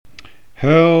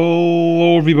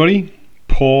Hello, everybody.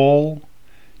 Paul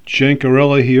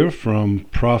Jancarella here from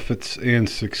Profits and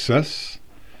Success.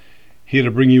 Here to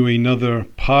bring you another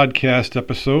podcast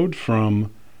episode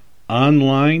from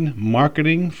Online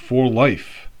Marketing for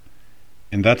Life.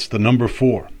 And that's the number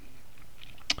 4.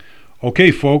 Okay,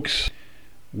 folks,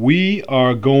 we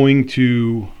are going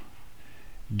to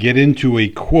get into a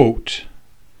quote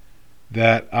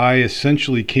that I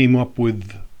essentially came up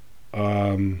with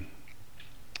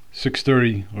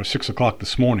 6:30 or 6 o'clock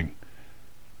this morning.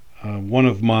 One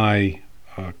of my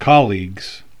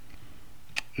colleagues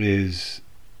is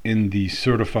in the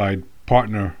certified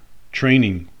partner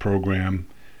training program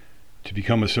to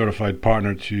become a certified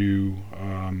partner to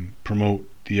promote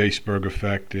the iceberg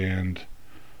effect and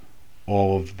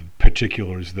all of the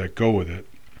particulars that go with it.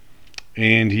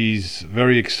 And he's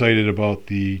very excited about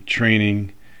the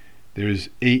training. There's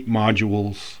 8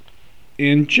 modules,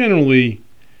 and generally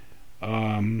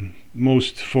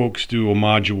most folks do a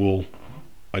module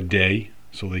a day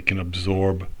so they can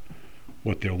absorb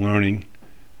what they're learning.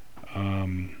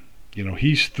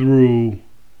 He's through,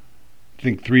 I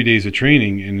think, 3 days of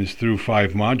training and is through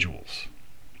 5 modules.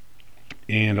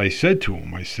 And I said to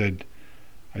him, I said,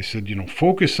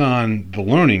 focus on the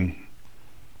learning,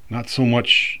 not so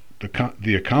much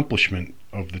the accomplishment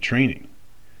of the training.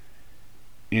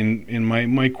 And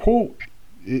my quote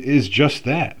is just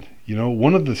that.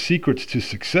 One of the secrets to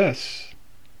success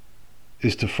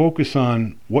is to focus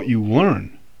on what you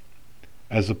learn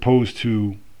as opposed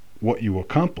to what you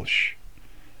accomplish.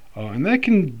 And that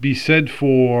can be said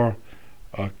for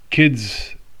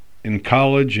kids in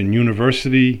college and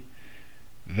university,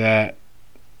 that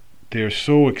they're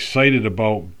so excited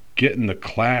about getting the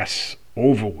class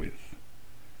over with.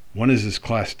 When is this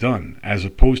class done? As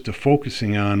opposed to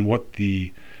focusing on what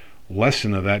the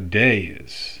lesson of that day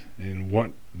is and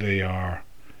what they are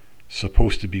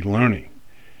supposed to be learning.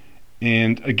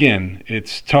 And again,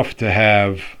 it's tough to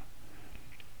have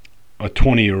a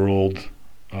 20-year-old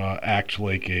act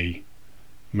like a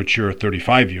mature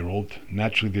 35-year-old.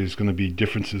 Naturally, there's going to be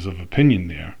differences of opinion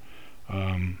there,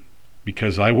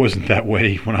 because I wasn't that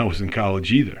way when I was in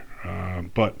college either.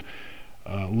 But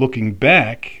looking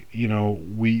back,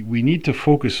 we need to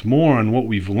focus more on what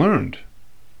we've learned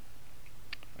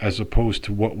as opposed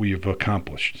to what we have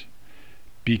accomplished.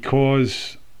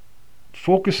 Because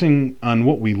focusing on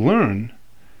what we learn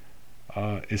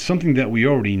is something that we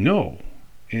already know.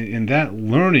 And that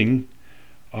learning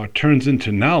turns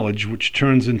into knowledge, which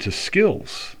turns into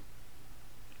skills,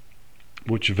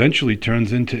 which eventually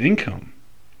turns into income.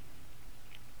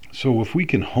 So if we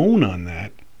can hone on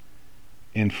that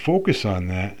and focus on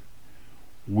that,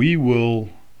 we will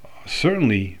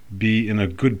certainly be in a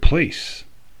good place.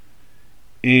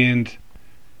 And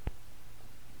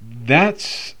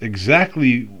that's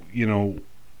exactly,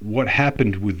 what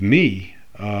happened with me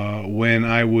when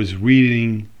I was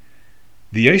reading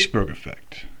The Iceberg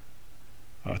Effect.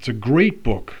 It's a great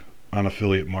book on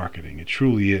affiliate marketing. It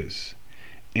truly is.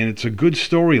 And it's a good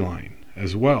storyline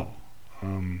as well.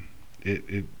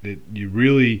 You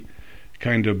really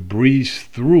kind of breeze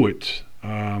through it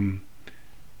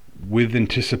with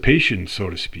anticipation,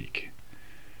 so to speak.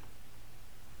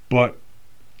 But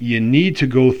you need to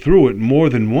go through it more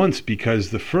than once,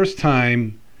 because the first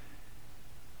time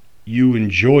you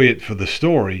enjoy it for the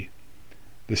story,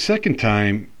 the second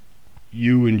time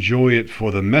you enjoy it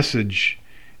for the message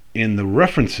and the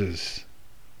references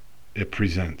it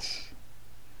presents.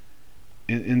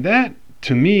 And that,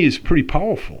 to me, is pretty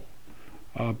powerful,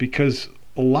 because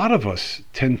a lot of us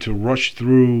tend to rush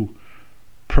through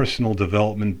personal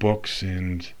development books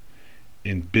and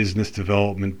business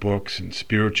development books and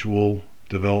spiritual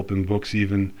development books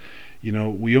even.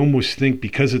 We almost think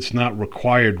because it's not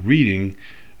required reading,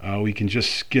 we can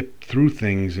just skip through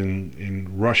things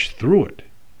and rush through it.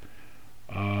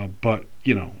 But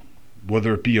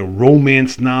whether it be a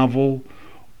romance novel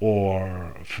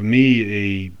or, for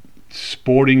me, a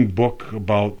sporting book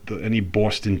about any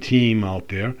Boston team out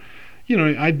there,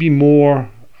 I'd be more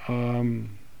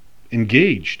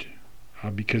engaged,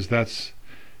 because that's,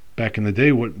 back in the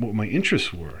day, what my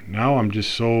interests were. Now I'm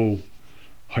just so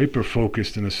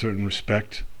hyper-focused in a certain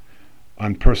respect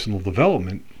on personal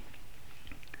development.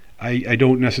 I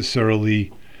don't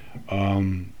necessarily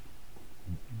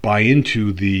buy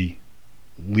into the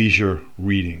leisure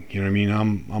reading.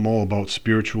 I'm all about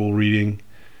spiritual reading,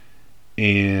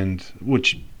 and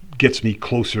which gets me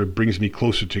closer, brings me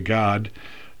closer to God,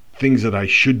 things that I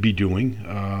should be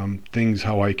doing, things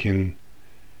how I can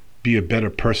be a better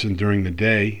person during the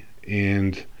day,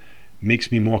 and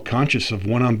makes me more conscious of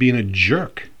when I'm being a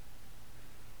jerk,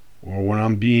 or when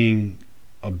I'm being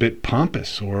a bit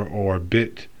pompous or a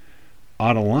bit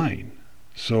out of line.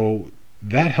 So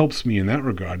that helps me in that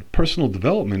regard. Personal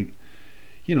development,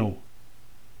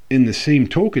 in the same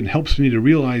token, helps me to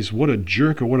realize what a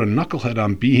jerk or what a knucklehead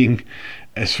I'm being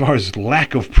as far as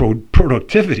lack of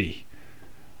productivity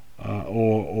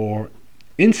or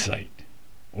insight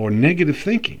or negative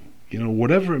thinking,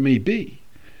 whatever it may be.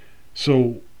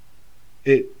 So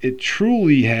it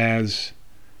truly has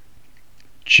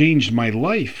changed my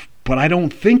life, but I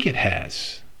don't think it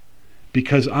has,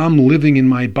 because I'm living in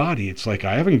my body. It's like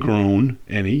I haven't grown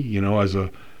any, as a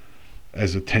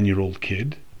 10-year-old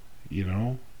kid,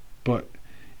 but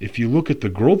if you look at the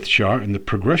growth chart and the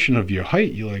progression of your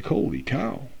height, you're like, holy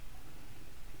cow,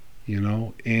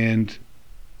 and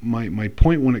my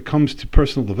point when it comes to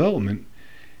personal development,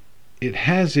 it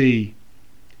has a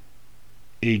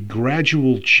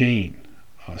gradual chain,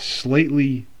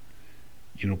 slightly,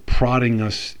 prodding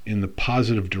us in the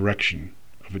positive direction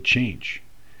of a change.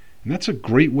 And that's a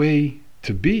great way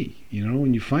to be,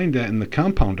 and you find that in The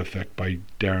Compound Effect by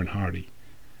Darren Hardy.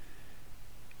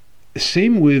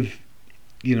 Same with,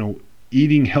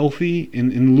 eating healthy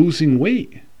and losing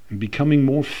weight and becoming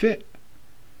more fit.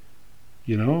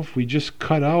 If we just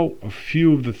cut out a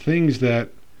few of the things that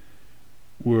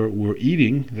we're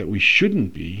eating that we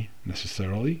shouldn't be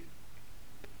necessarily,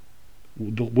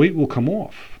 the weight will come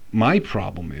off. My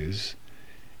problem is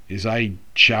I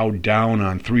chowed down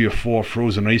on 3 or 4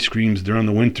 frozen ice creams during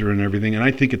the winter and everything, and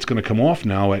I think it's going to come off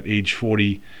now at age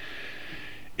 48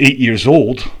 years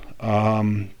old,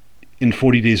 in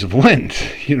 40 days of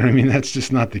Lent. You know what I mean? That's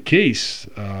just not the case,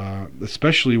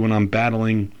 especially when I'm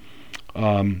battling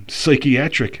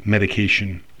psychiatric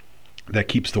medication that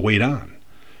keeps the weight on.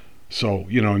 So,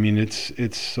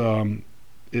 it's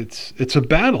a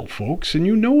battle, folks,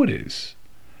 and it is.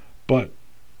 But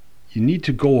you need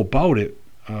to go about it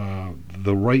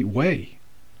the right way.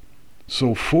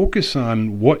 So focus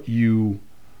on what you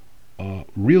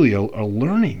really are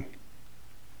learning,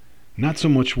 not so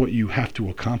much what you have to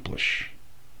accomplish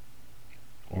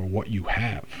or what you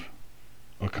have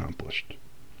accomplished.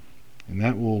 And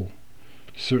that will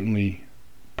certainly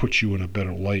put you in a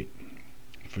better light,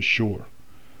 for sure.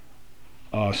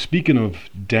 Speaking of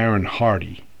Darren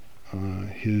Hardy,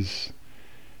 his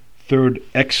third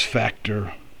X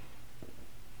Factor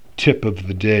tip of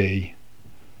the day: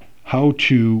 how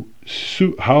the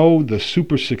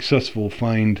super successful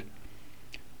find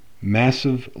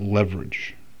massive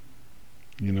leverage.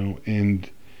 And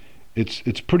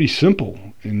it's pretty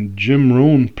simple. And Jim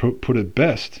Rohn put it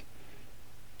best: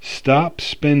 stop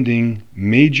spending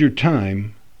major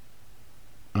time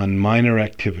on minor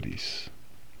activities.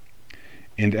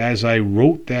 And as I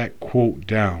wrote that quote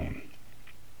down,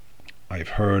 I've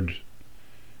heard,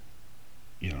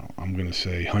 I'm going to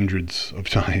say hundreds of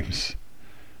times,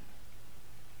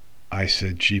 I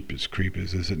said, Jeepers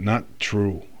creepers, is it not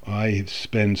true? I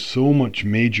spend so much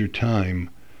major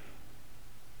time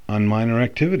on minor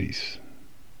activities.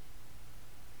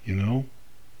 We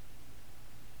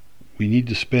need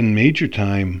to spend major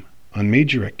time on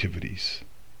major activities.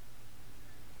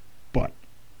 But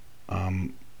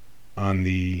on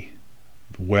the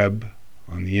web,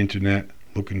 on the internet,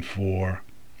 looking for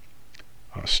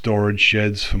storage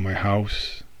sheds for my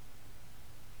house.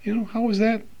 How is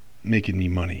that making me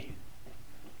money?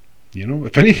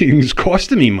 If anything, it's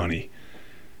costing me money.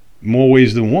 More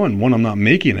ways than one. One, I'm not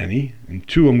making any, and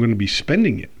 2, I'm going to be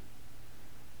spending it.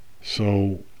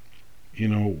 So,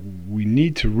 we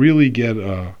need to really get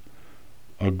a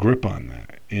grip on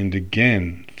that. And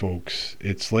again, folks,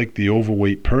 it's like the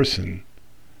overweight person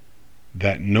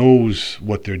that knows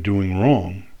what they're doing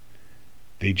wrong.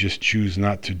 They just choose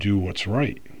not to do what's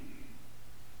right.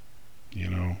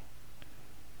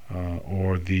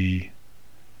 Or the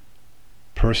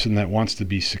person that wants to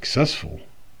be successful,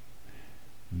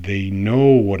 they know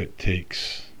what it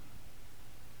takes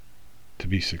to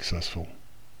be successful,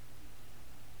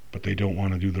 but they don't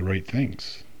want to do the right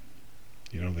things.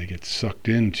 They get sucked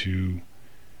into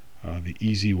the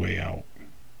easy way out,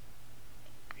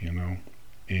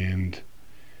 and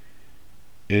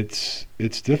it's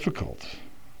difficult.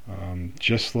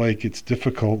 Just like it's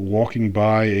difficult walking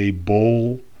by a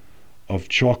bowl of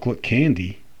chocolate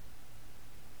candy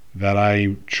that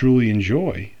I truly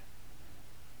enjoy,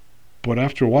 but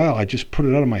after a while I just put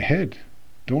it out of my head.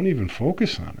 Don't even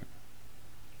focus on it.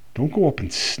 Don't go up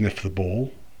and sniff the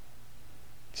bowl.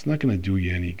 It's not going to do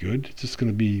you any good. It's just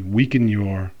going to weaken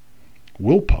your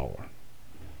willpower.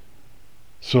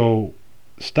 So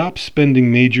stop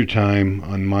spending major time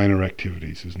on minor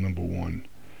activities is number 1.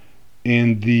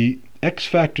 And the X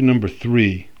factor number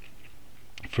 3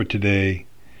 for today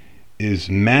is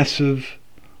massive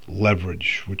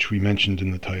leverage, which we mentioned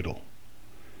in the title.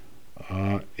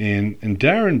 And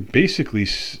Darren basically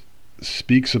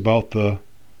speaks about the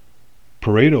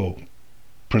Pareto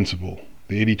principle,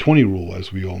 the 80-20 rule,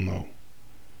 as we all know.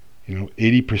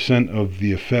 80% of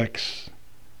the effects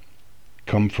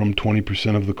come from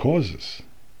 20% of the causes.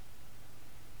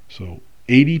 So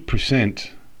 80%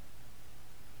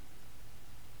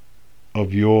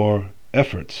 of your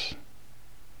efforts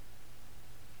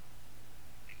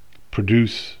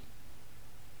produce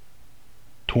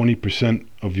 20%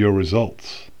 of your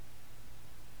results.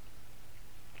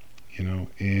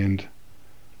 And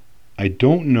I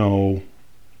don't know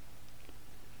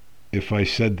if I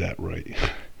said that right.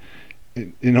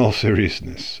 In all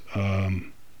seriousness,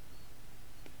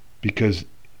 because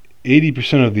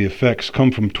 80% of the effects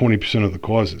come from 20% of the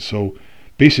causes. So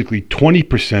basically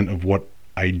 20% of what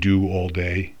I do all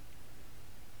day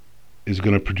is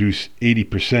going to produce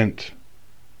 80%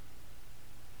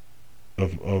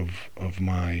 of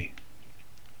my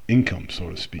income, so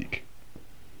to speak.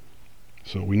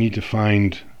 So we need to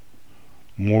find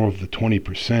more of the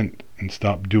 20% and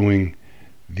stop doing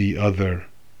the other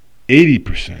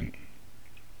 80%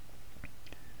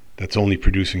 that's only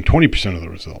producing 20% of the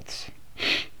results.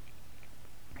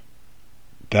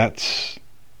 That's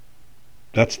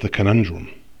the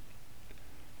conundrum.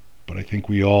 But I think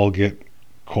we all get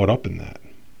caught up in that.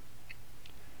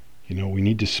 We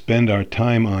need to spend our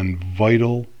time on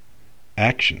vital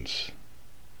actions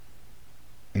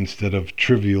instead of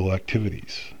trivial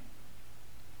activities.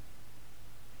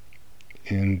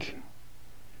 And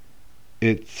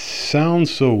it sounds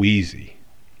so easy.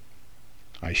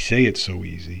 I say it's so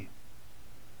easy.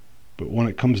 But when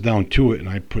it comes down to it, and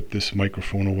I put this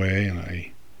microphone away and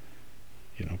I,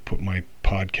 put my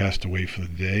podcast away for the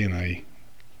day and I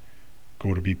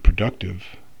go to be productive,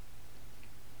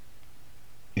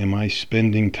 am I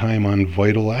spending time on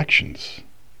vital actions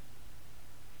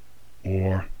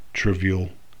or trivial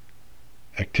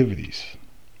activities?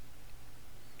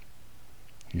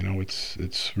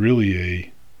 It's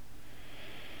really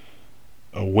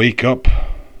a wake up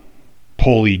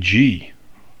Paulie G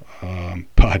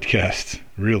podcast,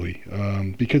 really,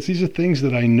 because these are things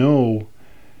that I know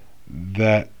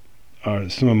that are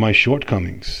some of my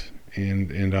shortcomings,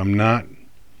 and I'm not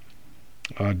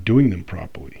doing them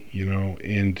properly,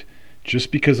 and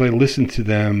just because I listen to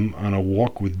them on a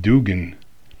walk with Dugan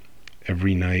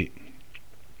every night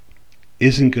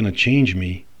isn't going to change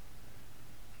me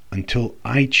until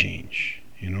I change.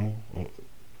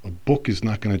 A book is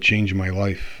not going to change my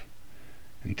life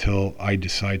until I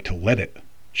decide to let it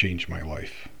change my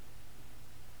life.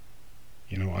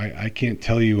 I can't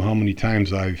tell you how many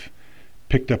times I've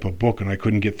picked up a book and I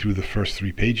couldn't get through the first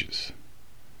 3 pages.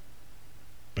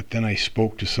 But then I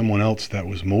spoke to someone else that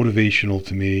was motivational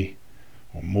to me,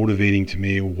 or motivating to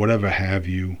me, or whatever have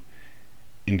you,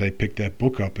 and I picked that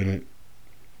book up and it,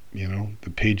 the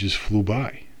pages flew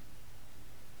by.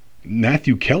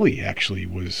 Matthew Kelly actually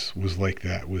was like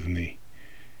that with me,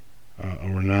 a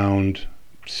renowned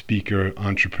speaker,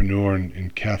 entrepreneur,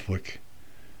 and Catholic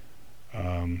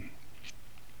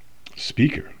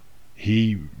speaker.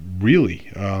 He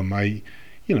really, I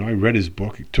read his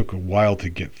book. It took a while to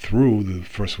get through, the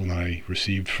first one I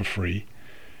received for free.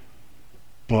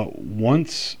 But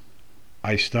once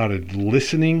I started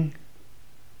listening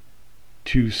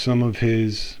to some of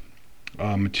his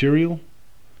material,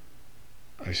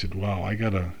 I said, wow, I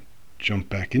gotta jump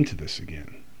back into this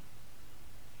again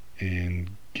and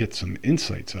get some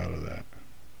insights out of that.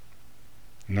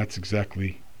 And that's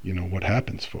exactly, what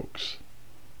happens, folks.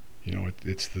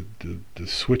 It's the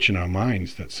switch in our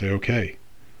minds that say, okay,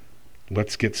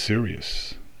 let's get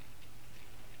serious.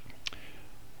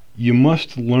 You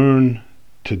must learn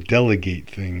to delegate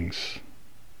things.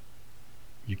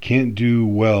 You can't do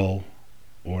well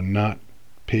or not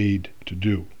paid to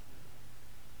do.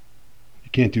 You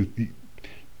can't do...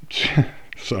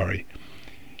 Sorry.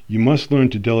 You must learn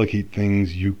to delegate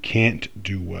things you can't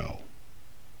do well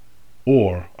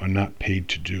or are not paid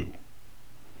to do.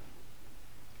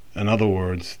 In other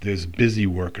words, there's busy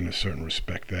work in a certain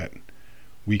respect that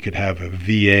we could have a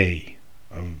VA,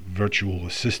 a virtual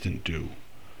assistant, do,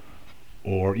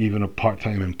 or even a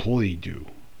part-time employee do,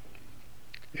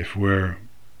 if we're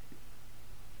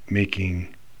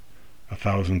making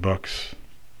 $1,000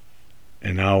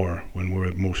 an hour when we're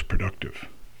at most productive,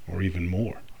 or even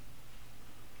more.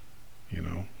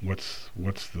 What's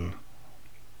the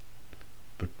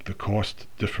cost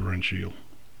differential,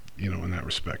 in that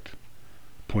respect?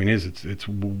 Point is, it's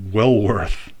well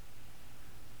worth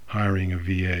hiring a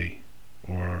VA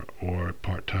or a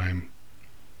part-time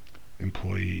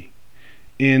employee.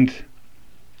 And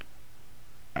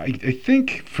I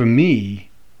think for me,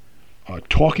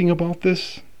 talking about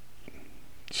this,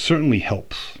 certainly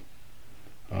helps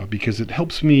because it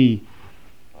helps me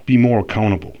be more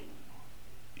accountable.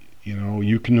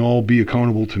 You can all be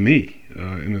accountable to me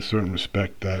in a certain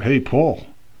respect that, hey, Paul,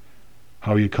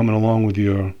 how are you coming along with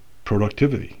your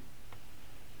productivity?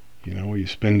 Are you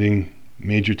spending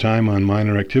major time on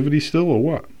minor activities still or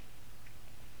what?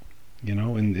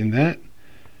 And that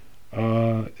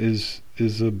is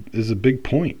a big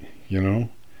point.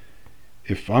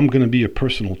 If I'm going to be a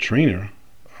personal trainer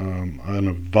on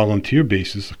a volunteer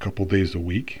basis a couple days a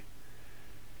week,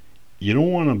 you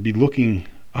don't want to be looking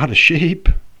out of shape.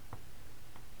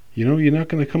 You're not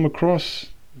going to come across,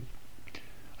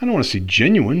 I don't want to say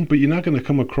genuine, but you're not going to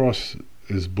come across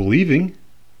as believing.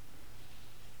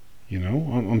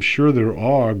 I'm sure there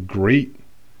are great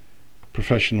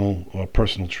professional or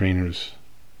personal trainers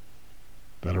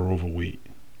that are overweight.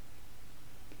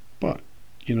 But,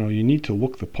 you need to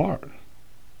look the part.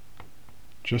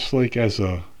 Just like as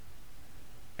a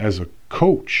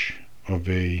coach of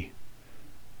a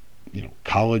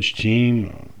college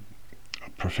team, a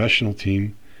professional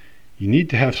team, you need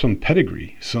to have some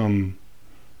pedigree, some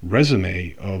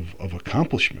resume of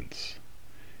accomplishments.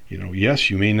 Yes,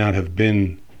 you may not have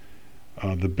been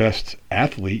the best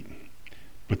athlete,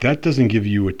 but that doesn't give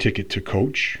you a ticket to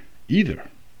coach either.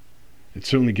 It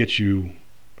certainly gets you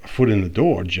a foot in the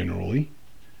door generally.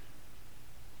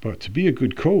 But to be a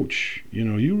good coach,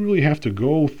 you really have to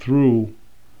go through,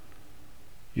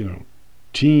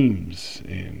 teams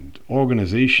and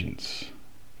organizations,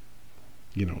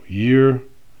 year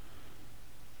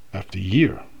after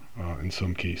year in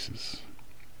some cases.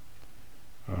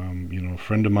 A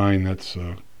friend of mine that's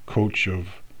a coach of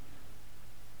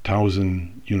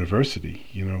Towson University,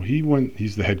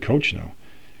 he's the head coach now.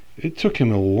 It took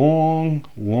him a long,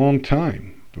 long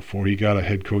time before he got a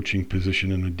head coaching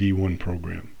position in a D1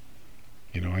 program.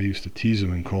 I used to tease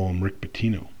him and call him Rick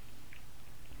Pitino.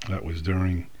 That was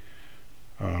during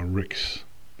Rick's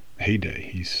heyday.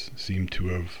 He seemed to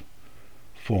have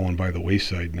fallen by the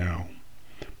wayside now.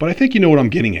 But I think you know what I'm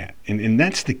getting at. And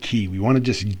that's the key. We want to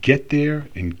just get there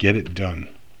and get it done.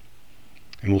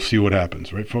 And we'll see what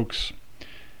happens, right, folks?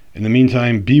 In the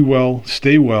meantime, be well,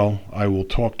 stay well. I will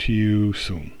talk to you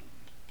soon.